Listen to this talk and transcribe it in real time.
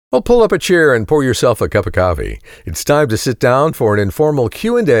Well, pull up a chair and pour yourself a cup of coffee. It's time to sit down for an informal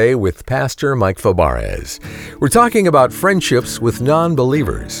Q&A with Pastor Mike Fabarez. We're talking about friendships with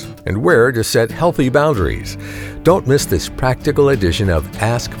non-believers and where to set healthy boundaries. Don't miss this practical edition of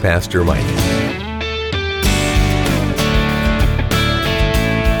Ask Pastor Mike.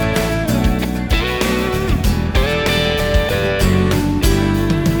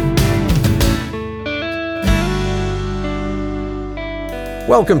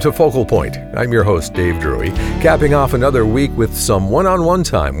 Welcome to Focal Point. I'm your host, Dave Drury, capping off another week with some one-on-one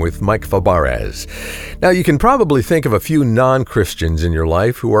time with Mike Fabarez. Now, you can probably think of a few non-Christians in your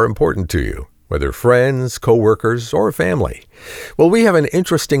life who are important to you, whether friends, co-workers, or family. Well, we have an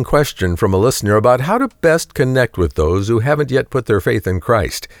interesting question from a listener about how to best connect with those who haven't yet put their faith in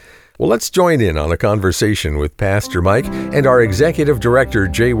Christ. Well, let's join in on a conversation with Pastor Mike and our Executive Director,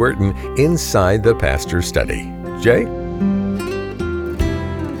 Jay Wharton, inside the Pastor Study. Jay?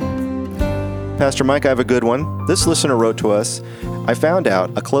 Pastor Mike, I have a good one. This listener wrote to us, I found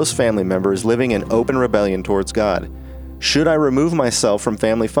out a close family member is living in open rebellion towards God. Should I remove myself from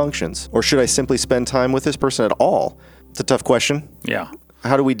family functions, or should I simply spend time with this person at all? It's a tough question. Yeah.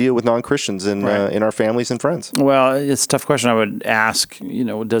 How do we deal with non-Christians in our families and friends? Well, it's a tough question. I would ask,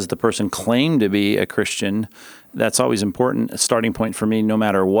 does the person claim to be a Christian? That's always important, a starting point for me, no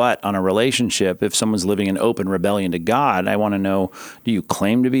matter what, on a relationship. If someone's living in open rebellion to God, I want to know, do you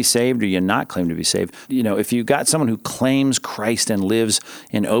claim to be saved or do you not claim to be saved? If you got someone who claims Christ and lives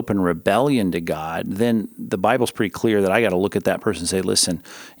in open rebellion to God, then the Bible's pretty clear that I got to look at that person and say, listen,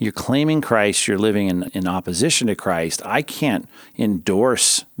 you're claiming Christ, you're living in opposition to Christ. I can't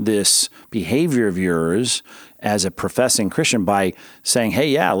endorse this behavior of yours as a professing Christian by saying, hey,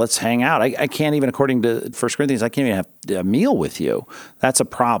 yeah, let's hang out. I can't even, according to 1 Corinthians, I can't even have a meal with you. That's a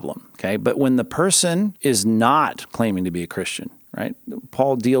problem, okay? But when the person is not claiming to be a Christian, right?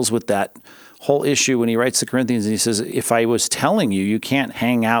 Paul deals with that whole issue when he writes to Corinthians, and he says, if I was telling you can't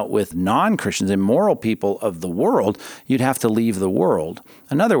hang out with non-Christians, immoral people of the world, you'd have to leave the world.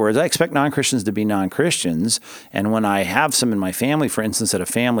 In other words, I expect non-Christians to be non-Christians, and when I have some in my family, for instance, at a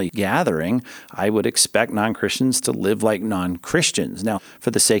family gathering, I would expect non-Christians to live like non-Christians. Now,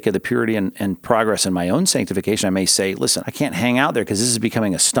 for the sake of the purity and progress in my own sanctification, I may say, listen, I can't hang out there because this is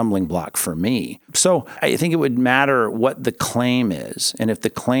becoming a stumbling block for me. So I think it would matter what the claim is, and if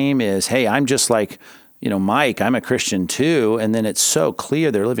the claim is, hey, I'm just like, Mike, I'm a Christian too, and then it's so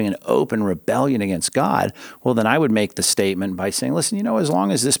clear they're living in open rebellion against God, well, then I would make the statement by saying, listen, as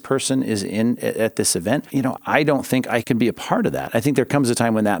long as this person is at this event, I don't think I can be a part of that. I think there comes a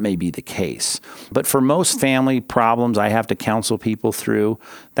time when that may be the case. But for most family problems I have to counsel people through,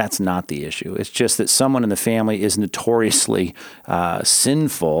 that's not the issue. It's just that someone in the family is notoriously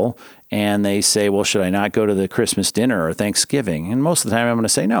sinful, and they say, well, should I not go to the Christmas dinner or Thanksgiving? And most of the time I'm going to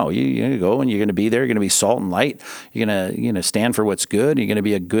say, no, you go and you're going to be there. You're going to be salt and light. You're going to stand for what's good. You're going to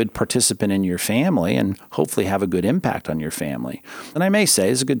be a good participant in your family and hopefully have a good impact on your family. And I may say,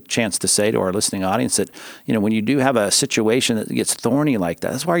 it's a good chance to say to our listening audience that, when you do have a situation that gets thorny like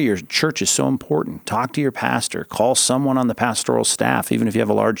that, that's why your church is so important. Talk to your pastor. Call someone on the pastoral staff, even if you have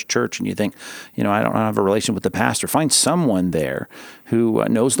a large church and you think, I don't have a relation with the pastor. Find someone there who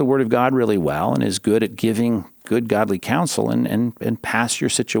knows the Word of God really well and is good at giving good godly counsel and pass your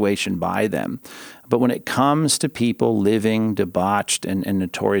situation by them. But when it comes to people living debauched and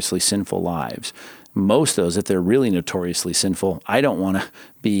notoriously sinful lives, most of those, if they're really notoriously sinful, I don't want to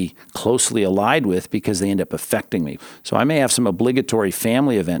be closely allied with because they end up affecting me. So I may have some obligatory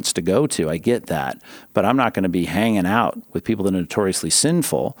family events to go to, I get that, but I'm not going to be hanging out with people that are notoriously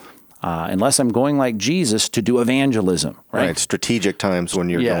sinful unless I'm going like Jesus to do evangelism, right? Strategic times when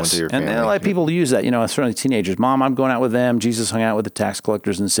you're going to your family. And a lot of people use that, certainly teenagers. Mom, I'm going out with them. Jesus hung out with the tax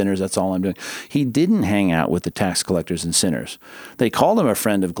collectors and sinners. That's all I'm doing. He didn't hang out with the tax collectors and sinners. They called him a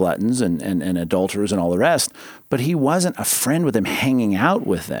friend of gluttons and adulterers and all the rest, but he wasn't a friend with them hanging out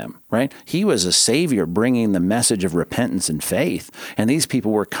with them, right? He was a savior bringing the message of repentance and faith. And these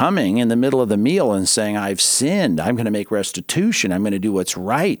people were coming in the middle of the meal and saying, I've sinned. I'm going to make restitution. I'm going to do what's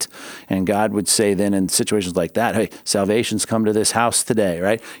right. And God would say then in situations like that, hey, salvation's come to this house today,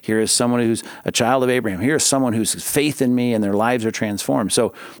 right? Here is someone who's a child of Abraham. Here is someone who's faith in me and their lives are transformed.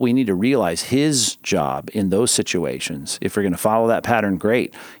 So we need to realize his job in those situations, if we're going to follow that pattern,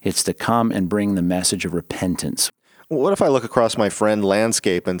 great, it's to come and bring the message of repentance. What if I look across my friend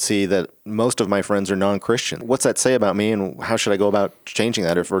landscape and see that most of my friends are non-Christian? What's that say about me, and how should I go about changing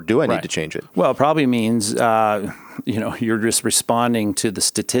that, or do I need to change it? Well, it probably means, you're just responding to the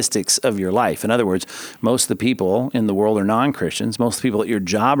statistics of your life. In other words, most of the people in the world are non-Christians. Most of the people at your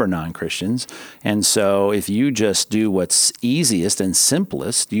job are non-Christians. And so if you just do what's easiest and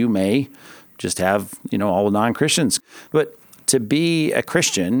simplest, you may just have, all non-Christians. But to be a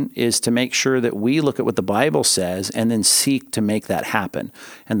Christian is to make sure that we look at what the Bible says and then seek to make that happen.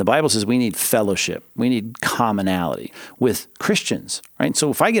 And the Bible says we need fellowship. We need commonality with Christians, right?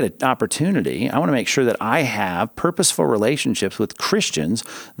 So if I get an opportunity, I want to make sure that I have purposeful relationships with Christians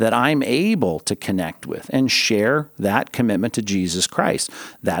that I'm able to connect with and share that commitment to Jesus Christ.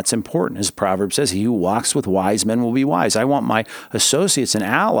 That's important. As Proverbs says, he who walks with wise men will be wise. I want my associates and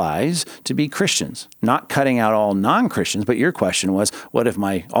allies to be Christians, not cutting out all non-Christians, but your question was, what if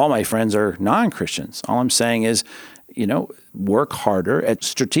all my friends are non-Christians? All I'm saying is, work harder at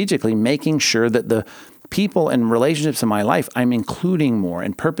strategically making sure that the people and relationships in my life, I'm including more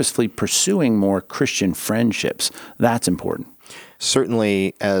and purposefully pursuing more Christian friendships. That's important.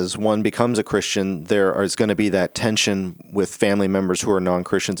 Certainly, as one becomes a Christian, there is going to be that tension with family members who are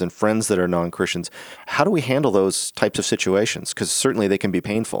non-Christians and friends that are non-Christians. How do we handle those types of situations? Because certainly they can be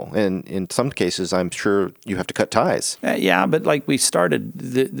painful. And in some cases, I'm sure you have to cut ties. Yeah, but like we started,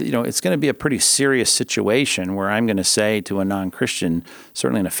 it's going to be a pretty serious situation where I'm going to say to a non-Christian,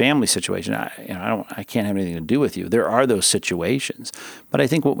 certainly in a family situation, I can't have anything to do with you. There are those situations. But I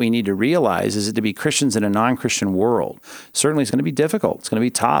think what we need to realize is that to be Christians in a non-Christian world, certainly it's going to be difficult. It's going to be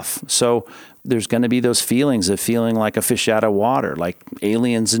tough. So there's going to be those feelings of feeling like a fish out of water, like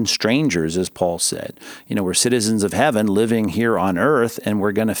aliens and strangers, as Paul said. We're citizens of heaven living here on earth, and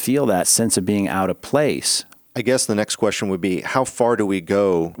we're going to feel that sense of being out of place. I guess the next question would be, how far do we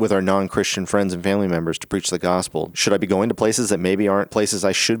go with our non-Christian friends and family members to preach the gospel? Should I be going to places that maybe aren't places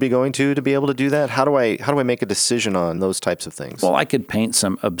I should be going to be able to do that? How do I make a decision on those types of things? Well, I could paint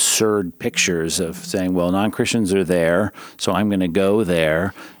some absurd pictures of saying, well, non-Christians are there, so I'm going to go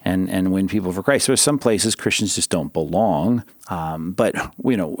there and win people for Christ. There's some places Christians just don't belong. But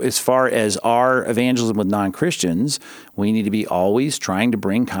as far as our evangelism with non-Christians, we need to be always trying to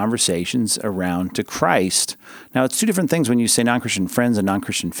bring conversations around to Christ. Now, it's two different things when you say non-Christian friends and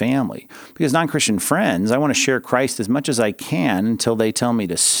non-Christian family. Because non-Christian friends, I want to share Christ as much as I can until they tell me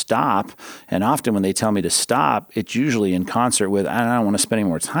to stop. And often when they tell me to stop, it's usually in concert with, I don't want to spend any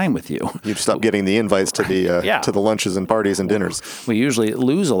more time with you. You've stopped getting the invites to the to the lunches and parties and dinners. We usually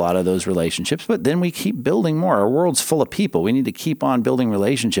lose a lot of those relationships, but then we keep building more. Our world's full of people. We need to keep on building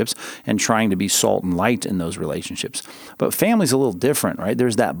relationships and trying to be salt and light in those relationships. But family's a little different, right?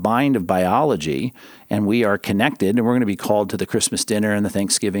 There's that bind of biology, and we are connected, and we're going to be called to the Christmas dinner and the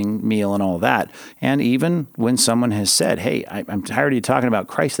Thanksgiving meal and all that. And even when someone has said, hey, I'm tired of you talking about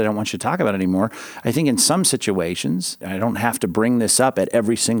Christ, I don't want you to talk about it anymore, I think in some situations, I don't have to bring this up at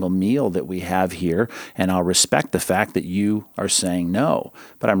every single meal that we have here, and I'll respect the fact that you are saying no.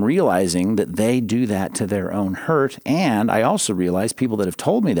 But I'm realizing that they do that to their own hurt, and I also realize people that have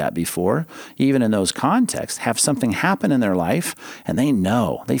told me that before, even in those contexts, have something happen in their life, and they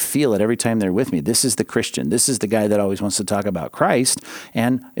know, they feel it every time they're with me. This is the Christian. This is the guy that always wants to talk about Christ.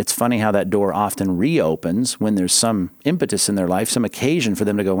 And it's funny how that door often reopens when there's some impetus in their life, some occasion for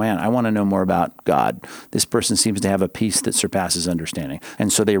them to go, man, I want to know more about God. This person seems to have a peace that surpasses understanding.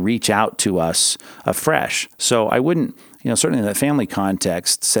 And so they reach out to us afresh. So I wouldn't, certainly in that family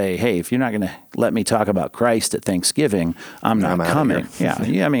context, say, hey, if you're not going to let me talk about Christ at Thanksgiving, I'm not coming. Yeah.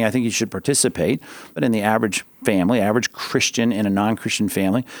 I mean, I think you should participate. But in the average family, average Christian in a non-Christian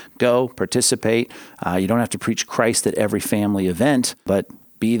family, go participate. You don't have to preach Christ at every family event, but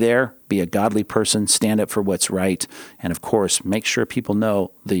be there, be a godly person, stand up for what's right, and of course, make sure people know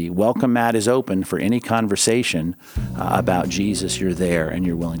the welcome mat is open for any conversation about Jesus. You're there and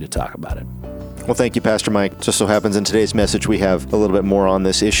you're willing to talk about it. Well, thank you, Pastor Mike. Just so happens in today's message we have a little bit more on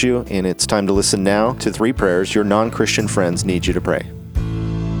this issue, and it's time to listen now to 3 prayers your non-Christian friends need you to pray.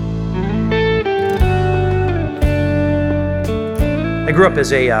 I grew up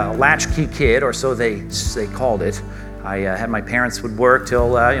as a latchkey kid, or so they called it. I had my parents would work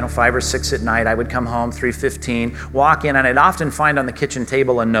till 5 or 6 at night. I would come home 3:15, walk in, and I'd often find on the kitchen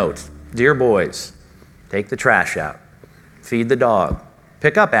table a note: "Dear boys, take the trash out, feed the dog,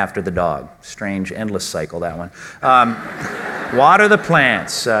 pick up after the dog." Strange, endless cycle, that one. Water the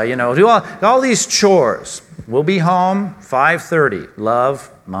plants, do all these chores. We'll be home 5:30. Love,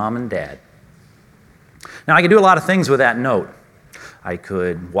 Mom and Dad. Now, I could do a lot of things with that note. I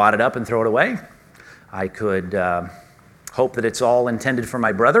could wad it up and throw it away. I could hope that it's all intended for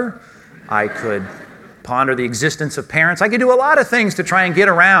my brother. I could ponder the existence of parents. I could do a lot of things to try and get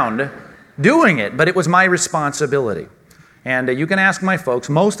around doing it, but it was my responsibility. And you can ask my folks,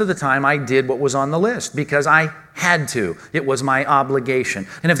 most of the time I did what was on the list because I had to. It was my obligation.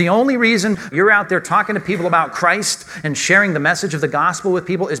 And if the only reason you're out there talking to people about Christ and sharing the message of the gospel with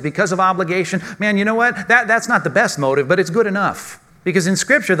people is because of obligation, man, you know what? That's not the best motive, but it's good enough. Because in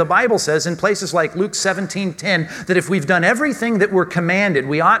Scripture, the Bible says in places like Luke 17:10 that if we've done everything that we're commanded,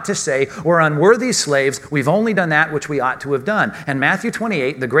 we ought to say, we're unworthy slaves, we've only done that which we ought to have done. And Matthew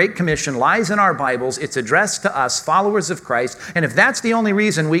 28, the Great Commission, lies in our Bibles. It's addressed to us, followers of Christ. And if that's the only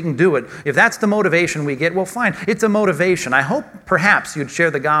reason we can do it, if that's the motivation we get, well, fine. It's a motivation. I hope perhaps you'd share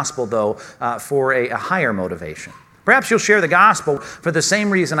the gospel, though, for a higher motivation. Perhaps you'll share the gospel for the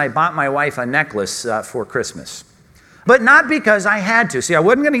same reason I bought my wife a necklace for Christmas. But not because I had to. See, I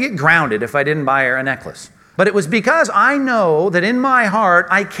wasn't going to get grounded if I didn't buy her a necklace. But it was because I know that in my heart,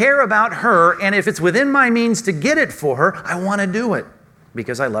 I care about her, and if it's within my means to get it for her, I want to do it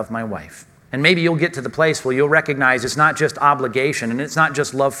because I love my wife. And maybe you'll get to the place where you'll recognize it's not just obligation and it's not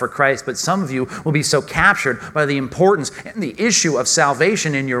just love for Christ, but some of you will be so captured by the importance and the issue of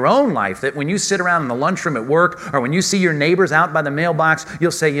salvation in your own life that when you sit around in the lunchroom at work or when you see your neighbors out by the mailbox,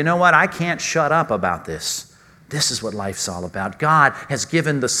 you'll say, you know what, I can't shut up about this. This is what life's all about. God has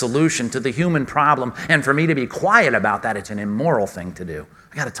given the solution to the human problem, and for me to be quiet about that, it's an immoral thing to do.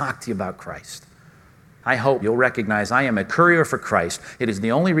 I got to talk to you about Christ. I hope you'll recognize I am a courier for Christ. It is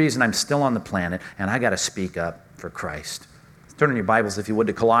the only reason I'm still on the planet, and I got to speak up for Christ. Turn in your Bibles, if you would,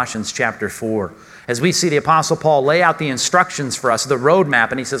 to Colossians chapter 4. As we see the Apostle Paul lay out the instructions for us, the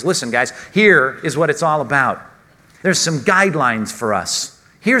roadmap, and he says, listen, guys, here is what it's all about. There's some guidelines for us.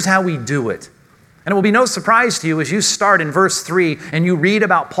 Here's how we do it. And it will be no surprise to you as you start in verse 3 and you read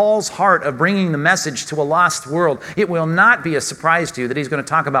about Paul's heart of bringing the message to a lost world. It will not be a surprise to you that he's going to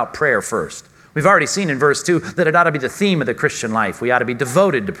talk about prayer first. We've already seen in verse 2 that it ought to be the theme of the Christian life. We ought to be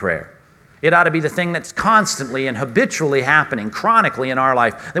devoted to prayer. It ought to be the thing that's constantly and habitually happening, chronically in our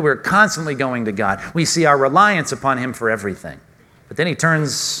life, that we're constantly going to God. We see our reliance upon Him for everything. But then he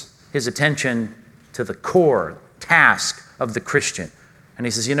turns his attention to the core task of the Christian. And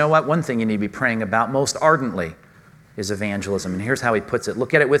he says, you know what? One thing you need to be praying about most ardently is evangelism. And here's how he puts it.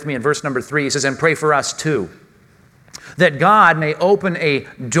 Look at it with me in verse number 3. He says, and pray for us too, that God may open a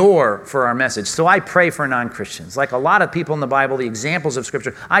door for our message. So I pray for non-Christians. Like a lot of people in the Bible, the examples of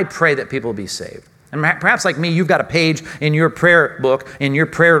Scripture, I pray that people be saved. And perhaps like me, you've got a page in your prayer book, in your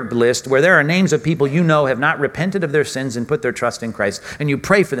prayer list, where there are names of people you know have not repented of their sins and put their trust in Christ. And you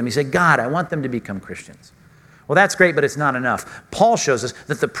pray for them. You say, God, I want them to become Christians. Well, that's great, but it's not enough. Paul shows us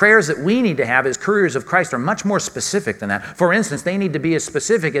that the prayers that we need to have as couriers of Christ are much more specific than that. For instance, they need to be as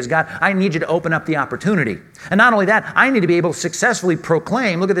specific as, God, I need you to open up the opportunity. And not only that, I need to be able to successfully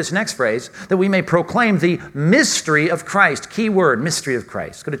proclaim, look at this next phrase, that we may proclaim the mystery of Christ. Key word, mystery of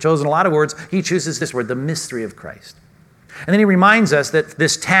Christ. Could have chosen a lot of words. He chooses this word, the mystery of Christ. And then he reminds us that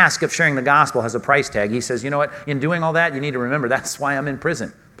this task of sharing the gospel has a price tag. He says, you know what, in doing all that, you need to remember that's why I'm in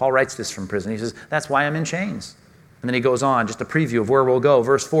prison. Paul writes this from prison. He says, that's why I'm in chains. And then he goes on, just a preview of where we'll go.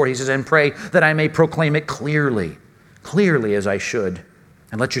 Verse 4, he says, and pray that I may proclaim it clearly as I should.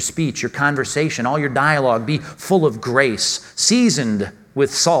 And let your speech, your conversation, all your dialogue be full of grace, seasoned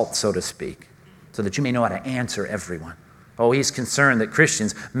with salt, so to speak, so that you may know how to answer everyone. Oh, he's concerned that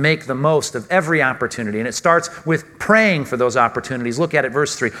Christians make the most of every opportunity. And it starts with praying for those opportunities. Look at it,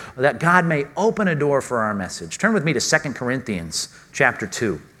 verse 3, that God may open a door for our message. Turn with me to 2 Corinthians chapter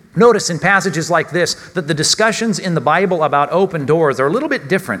 2. Notice in passages like this that the discussions in the Bible about open doors are a little bit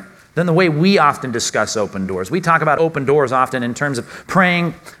different than the way we often discuss open doors. We talk about open doors often in terms of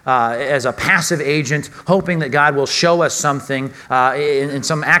praying as a passive agent, hoping that God will show us something in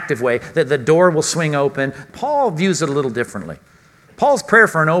some active way, that the door will swing open. Paul views it a little differently. Paul's prayer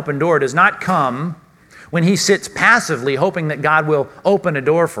for an open door does not come when he sits passively hoping that God will open a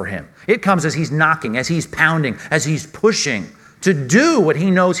door for him. It comes as he's knocking, as he's pounding, as he's pushing to do what he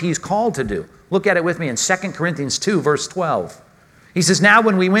knows he's called to do. Look at it with me in 2 Corinthians 2, verse 12. He says, now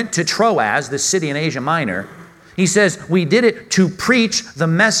when we went to Troas, this city in Asia Minor, he says, we did it to preach the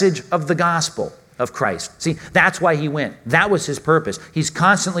message of the gospel of Christ. See, that's why he went. That was his purpose. He's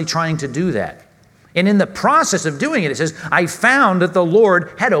constantly trying to do that. And in the process of doing it, it says, I found that the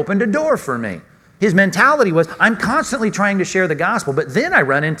Lord had opened a door for me. His mentality was, I'm constantly trying to share the gospel, but then I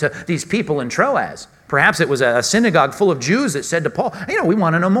run into these people in Troas. Perhaps it was a synagogue full of Jews that said to Paul, we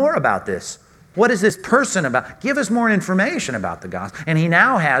want to know more about this. What is this person about? Give us more information about the gospel. And he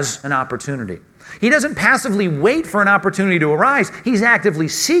now has an opportunity. He doesn't passively wait for an opportunity to arise. He's actively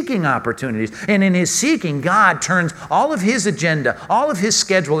seeking opportunities. And in his seeking, God turns all of his agenda, all of his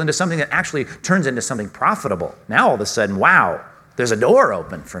schedule into something that actually turns into something profitable. Now all of a sudden, wow, there's a door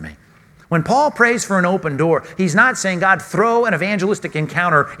open for me. When Paul prays for an open door, he's not saying, God, throw an evangelistic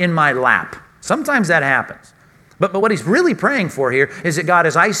encounter in my lap. Sometimes that happens. But what he's really praying for here is that God,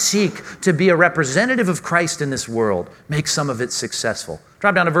 as I seek to be a representative of Christ in this world, make some of it successful.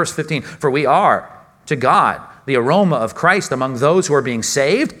 Drop down to verse 15. For we are, to God, the aroma of Christ among those who are being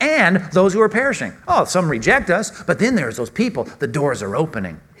saved and those who are perishing. Oh, some reject us, but then there's those people. The doors are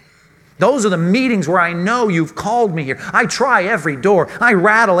opening. Those are the meetings where I know you've called me here. I try every door. I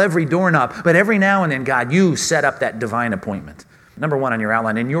rattle every doorknob. But every now and then, God, you set up that divine appointment. Number one on your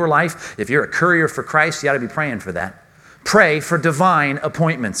outline, in your life, if you're a courier for Christ, you ought to be praying for that. Pray for divine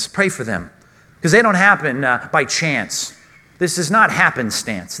appointments. Pray for them. Because they don't happen by chance. This is not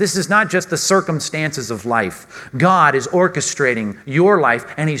happenstance. This is not just the circumstances of life. God is orchestrating your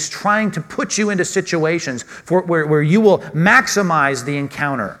life, and he's trying to put you into situations where you will maximize the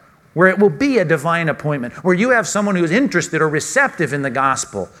encounter, where it will be a divine appointment, where you have someone who is interested or receptive in the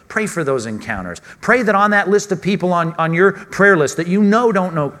gospel. Pray for those encounters. Pray that on that list of people on your prayer list that you know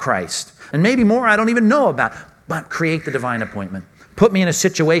don't know Christ, and maybe more I don't even know about, but create the divine appointment. Put me in a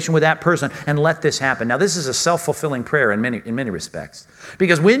situation with that person and let this happen. Now, this is a self-fulfilling prayer in many respects.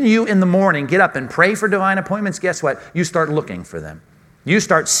 Because when you in the morning get up and pray for divine appointments, guess what? You start looking for them. You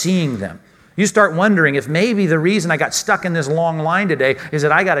start seeing them. You start wondering if maybe the reason I got stuck in this long line today is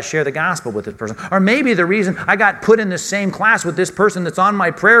that I got to share the gospel with this person. Or maybe the reason I got put in the same class with this person that's on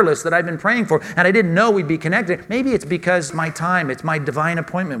my prayer list that I've been praying for and I didn't know we'd be connected. Maybe it's because it's my divine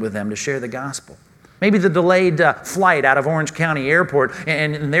appointment with them to share the gospel. Maybe the delayed flight out of Orange County Airport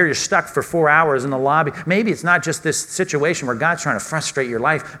and there you're stuck for 4 hours in the lobby. Maybe it's not just this situation where God's trying to frustrate your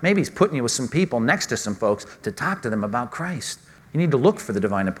life. Maybe he's putting you with some people next to some folks to talk to them about Christ. You need to look for the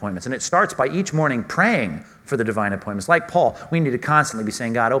divine appointments. And it starts by each morning praying for the divine appointments. Like Paul, we need to constantly be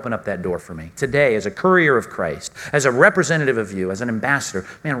saying, God, open up that door for me. Today, as a courier of Christ, as a representative of you, as an ambassador,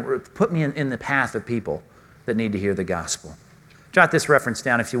 man, put me in the path of people that need to hear the gospel. Jot this reference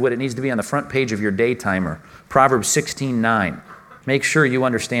down if you would. It needs to be on the front page of your day timer. Proverbs 16:9. Make sure you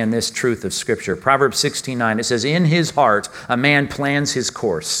understand this truth of Scripture. Proverbs 16:9. It says, in his heart a man plans his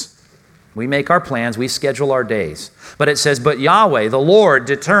course. We make our plans, we schedule our days. But it says, but Yahweh, the Lord,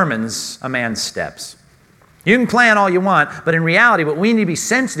 determines a man's steps. You can plan all you want, but in reality, what we need to be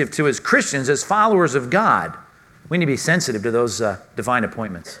sensitive to as Christians, as followers of God, we need to be sensitive to those divine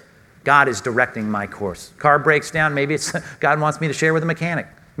appointments. God is directing my course. Car breaks down, maybe it's God wants me to share with a mechanic.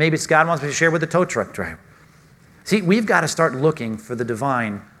 Maybe it's God wants me to share with a tow truck driver. See, we've got to start looking for the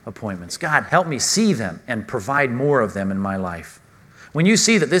divine appointments. God, help me see them and provide more of them in my life. When you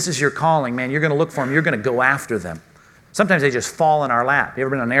see that this is your calling, man, you're going to look for them. You're going to go after them. Sometimes they just fall in our lap. You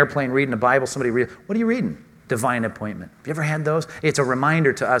ever been on an airplane reading the Bible? Somebody read, what are you reading? Divine appointment. Have you ever had those? It's a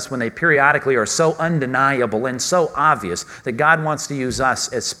reminder to us when they periodically are so undeniable and so obvious that God wants to use us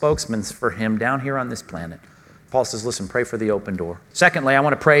as spokesmen for him down here on this planet. Paul says, listen, pray for the open door. Secondly, I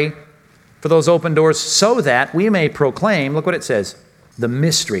want to pray for those open doors so that we may proclaim, look what it says, the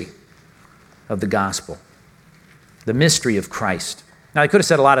mystery of the gospel, the mystery of Christ. Now, he could have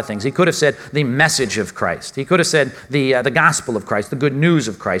said a lot of things. He could have said the message of Christ. He could have said the gospel of Christ, the good news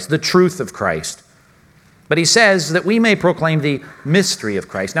of Christ, the truth of Christ. But he says that we may proclaim the mystery of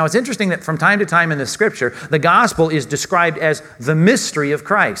Christ. Now, it's interesting that from time to time in the Scripture, the gospel is described as the mystery of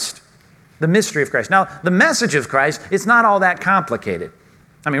Christ. The mystery of Christ. Now, the message of Christ, it's not all that complicated.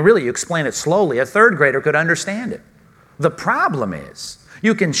 I mean, really, you explain it slowly. A third grader could understand it. The problem is,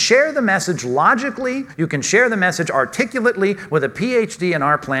 you can share the message logically, you can share the message articulately with a PhD in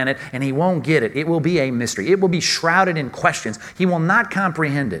our planet, and he won't get it. It will be a mystery. It will be shrouded in questions. He will not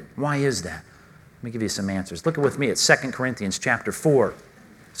comprehend it. Why is that? Let me give you some answers. Look with me at 2 Corinthians chapter 4.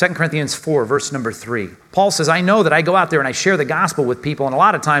 2 Corinthians 4, verse number 3. Paul says, I know that I go out there and I share the gospel with people, and a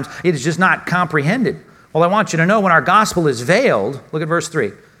lot of times it is just not comprehended. Well, I want you to know when our gospel is veiled, look at verse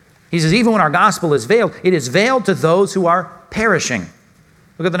 3. He says, even when our gospel is veiled, it is veiled to those who are perishing.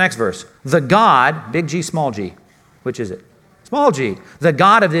 Look at the next verse. The God, big G, small g. Which is it? Small g. The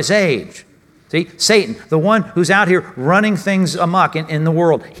God of this age. See, Satan, the one who's out here running things amok in the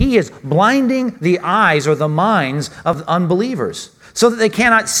world. He is blinding the eyes or the minds of unbelievers so that they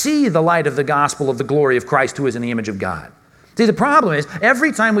cannot see the light of the gospel of the glory of Christ who is in the image of God. See, the problem is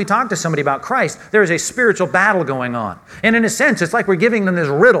every time we talk to somebody about Christ, there is a spiritual battle going on. And in a sense, it's like we're giving them this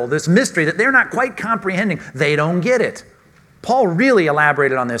riddle, this mystery that they're not quite comprehending. They don't get it. Paul really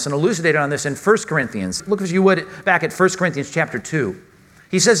elaborated on this and elucidated on this in 1 Corinthians. Look, if you would, back at 1 Corinthians chapter 2.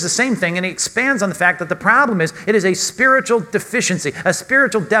 He says the same thing, and he expands on the fact that the problem is it is a spiritual deficiency, a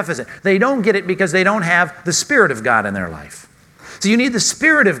spiritual deficit. They don't get it because they don't have the Spirit of God in their life. So you need the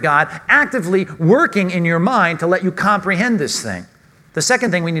Spirit of God actively working in your mind to let you comprehend this thing. The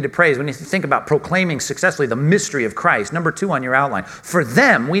second thing we need to pray is when you think about proclaiming successfully the mystery of Christ, number 2 on your outline. For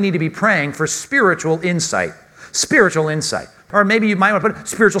them, we need to be praying for spiritual insight. Spiritual insight. Or maybe you might want to put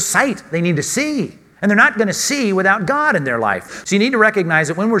spiritual sight. They need to see. And they're not going to see without God in their life. So you need to recognize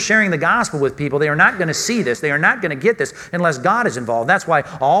that when we're sharing the gospel with people, they are not going to see this. They are not going to get this unless God is involved. That's why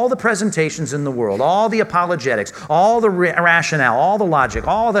all the presentations in the world, all the apologetics, all the rationale, all the logic,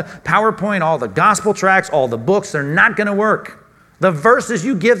 all the PowerPoint, all the gospel tracts, all the books, they're not going to work. The verses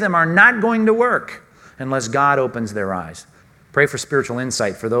you give them are not going to work unless God opens their eyes. Pray for spiritual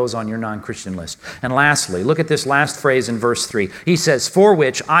insight for those on your non-Christian list. And lastly, look at this last phrase in verse 3. He says, for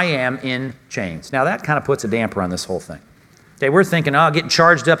which I am in chains. Now that kind of puts a damper on this whole thing. Okay, we're thinking, getting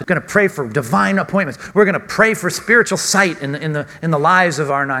charged up. We're going to pray for divine appointments. We're going to pray for spiritual sight in the lives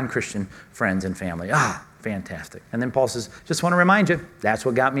of our non-Christian friends and family. Fantastic. And then Paul says, just want to remind you, that's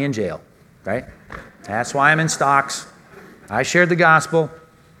what got me in jail, right? That's why I'm in stocks. I shared the gospel.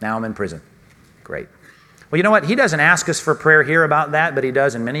 Now I'm in prison. Great. Well, you know what? He doesn't ask us for prayer here about that, but he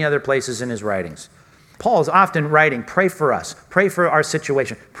does in many other places in his writings. Paul is often writing, pray for us, pray for our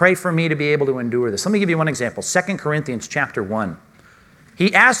situation, pray for me to be able to endure this. Let me give you one example. 2 Corinthians chapter 1.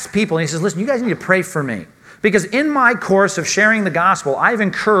 He asks people, and he says, listen, you guys need to pray for me. Because in my course of sharing the gospel, I've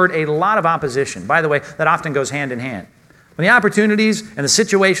incurred a lot of opposition. By the way, that often goes hand in hand. When the opportunities and the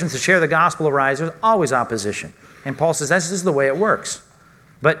situations to share the gospel arise, there's always opposition. And Paul says, this is the way it works.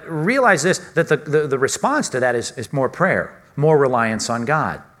 But realize this, that the response to that is more prayer, more reliance on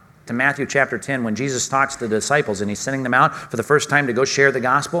God. To Matthew chapter 10, when Jesus talks to the disciples and he's sending them out for the first time to go share the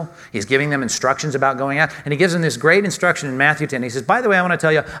gospel, he's giving them instructions about going out. And he gives them this great instruction in Matthew 10. He says, by the way, I want to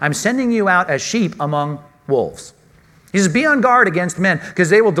tell you, I'm sending you out as sheep among wolves. He says, be on guard against men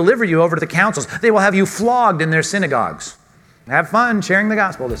because they will deliver you over to the councils. They will have you flogged in their synagogues. Have fun sharing the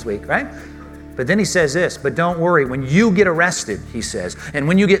gospel this week, right? But then he says this, but don't worry, when you get arrested, he says, and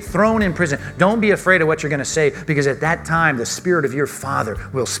when you get thrown in prison, don't be afraid of what you're going to say, because at that time, the Spirit of your Father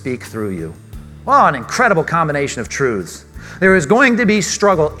will speak through you. Oh, an incredible combination of truths. There is going to be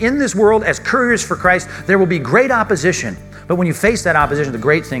struggle in this world as couriers for Christ. There will be great opposition. But when you face that opposition, the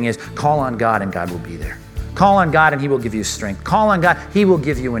great thing is call on God and God will be there. Call on God and He will give you strength. Call on God, He will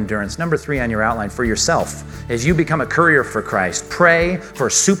give you endurance. Number 3 on your outline, for yourself, as you become a courier for Christ, pray for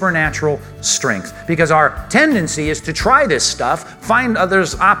supernatural strength. Because our tendency is to try this stuff, find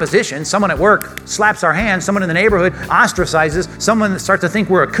others' opposition. Someone at work slaps our hand, someone in the neighborhood ostracizes, someone starts to think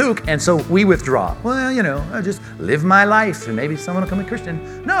we're a kook, and so we withdraw. Well, I just live my life and maybe someone will become a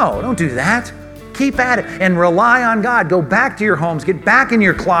Christian. No, don't do that. Keep at it and rely on God. Go back to your homes, get back in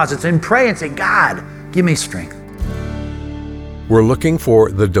your closets and pray and say, God, give me strength. We're looking for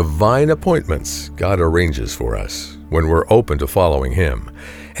the divine appointments God arranges for us when we're open to following Him.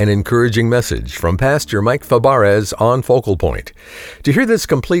 An encouraging message from Pastor Mike Fabarez on Focal Point. To hear this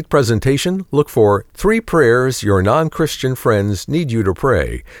complete presentation, look for 3 prayers your non-Christian friends need you to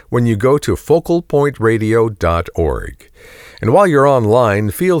pray when you go to focalpointradio.org. And while you're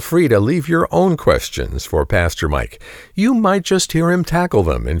online, feel free to leave your own questions for Pastor Mike. You might just hear him tackle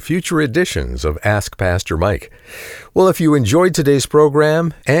them in future editions of Ask Pastor Mike. Well, if you enjoyed today's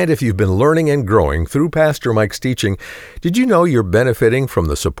program, and if you've been learning and growing through Pastor Mike's teaching, did you know you're benefiting from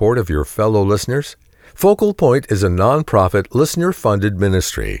the support of your fellow listeners? Focal Point is a nonprofit, listener-funded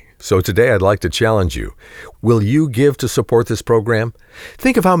ministry. So today I'd like to challenge you. Will you give to support this program?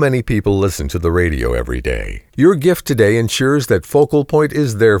 Think of how many people listen to the radio every day. Your gift today ensures that Focal Point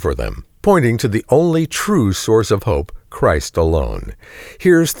is there for them, pointing to the only true source of hope, Christ alone.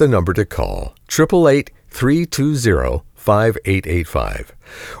 Here's the number to call, 888-320-5885.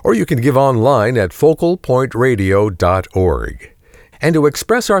 Or you can give online at focalpointradio.org. And to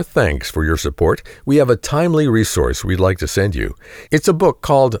express our thanks for your support, we have a timely resource we'd like to send you. It's a book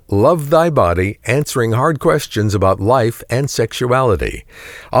called Love Thy Body, Answering Hard Questions About Life and Sexuality.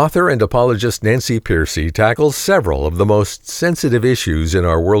 Author and apologist Nancy Pearcey tackles several of the most sensitive issues in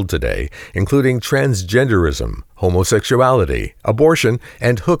our world today, including transgenderism, homosexuality, abortion,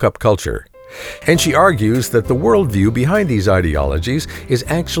 and hookup culture. And she argues that the worldview behind these ideologies is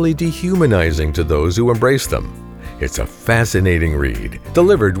actually dehumanizing to those who embrace them. It's a fascinating read,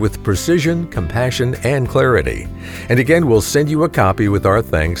 delivered with precision, compassion, and clarity. And again, we'll send you a copy with our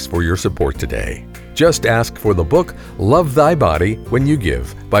thanks for your support today. Just ask for the book Love Thy Body When You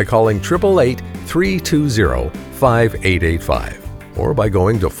Give by calling 888-320-5885 or by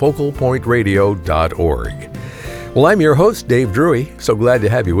going to focalpointradio.org. Well, I'm your host, Dave Drury. So glad to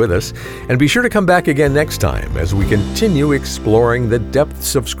have you with us. And be sure to come back again next time as we continue exploring the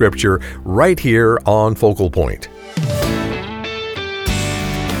depths of Scripture right here on Focal Point.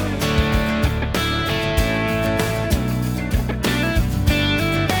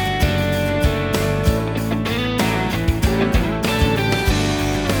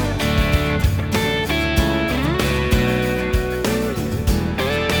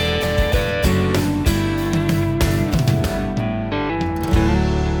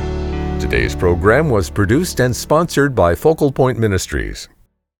 Today's program was produced and sponsored by Focal Point Ministries.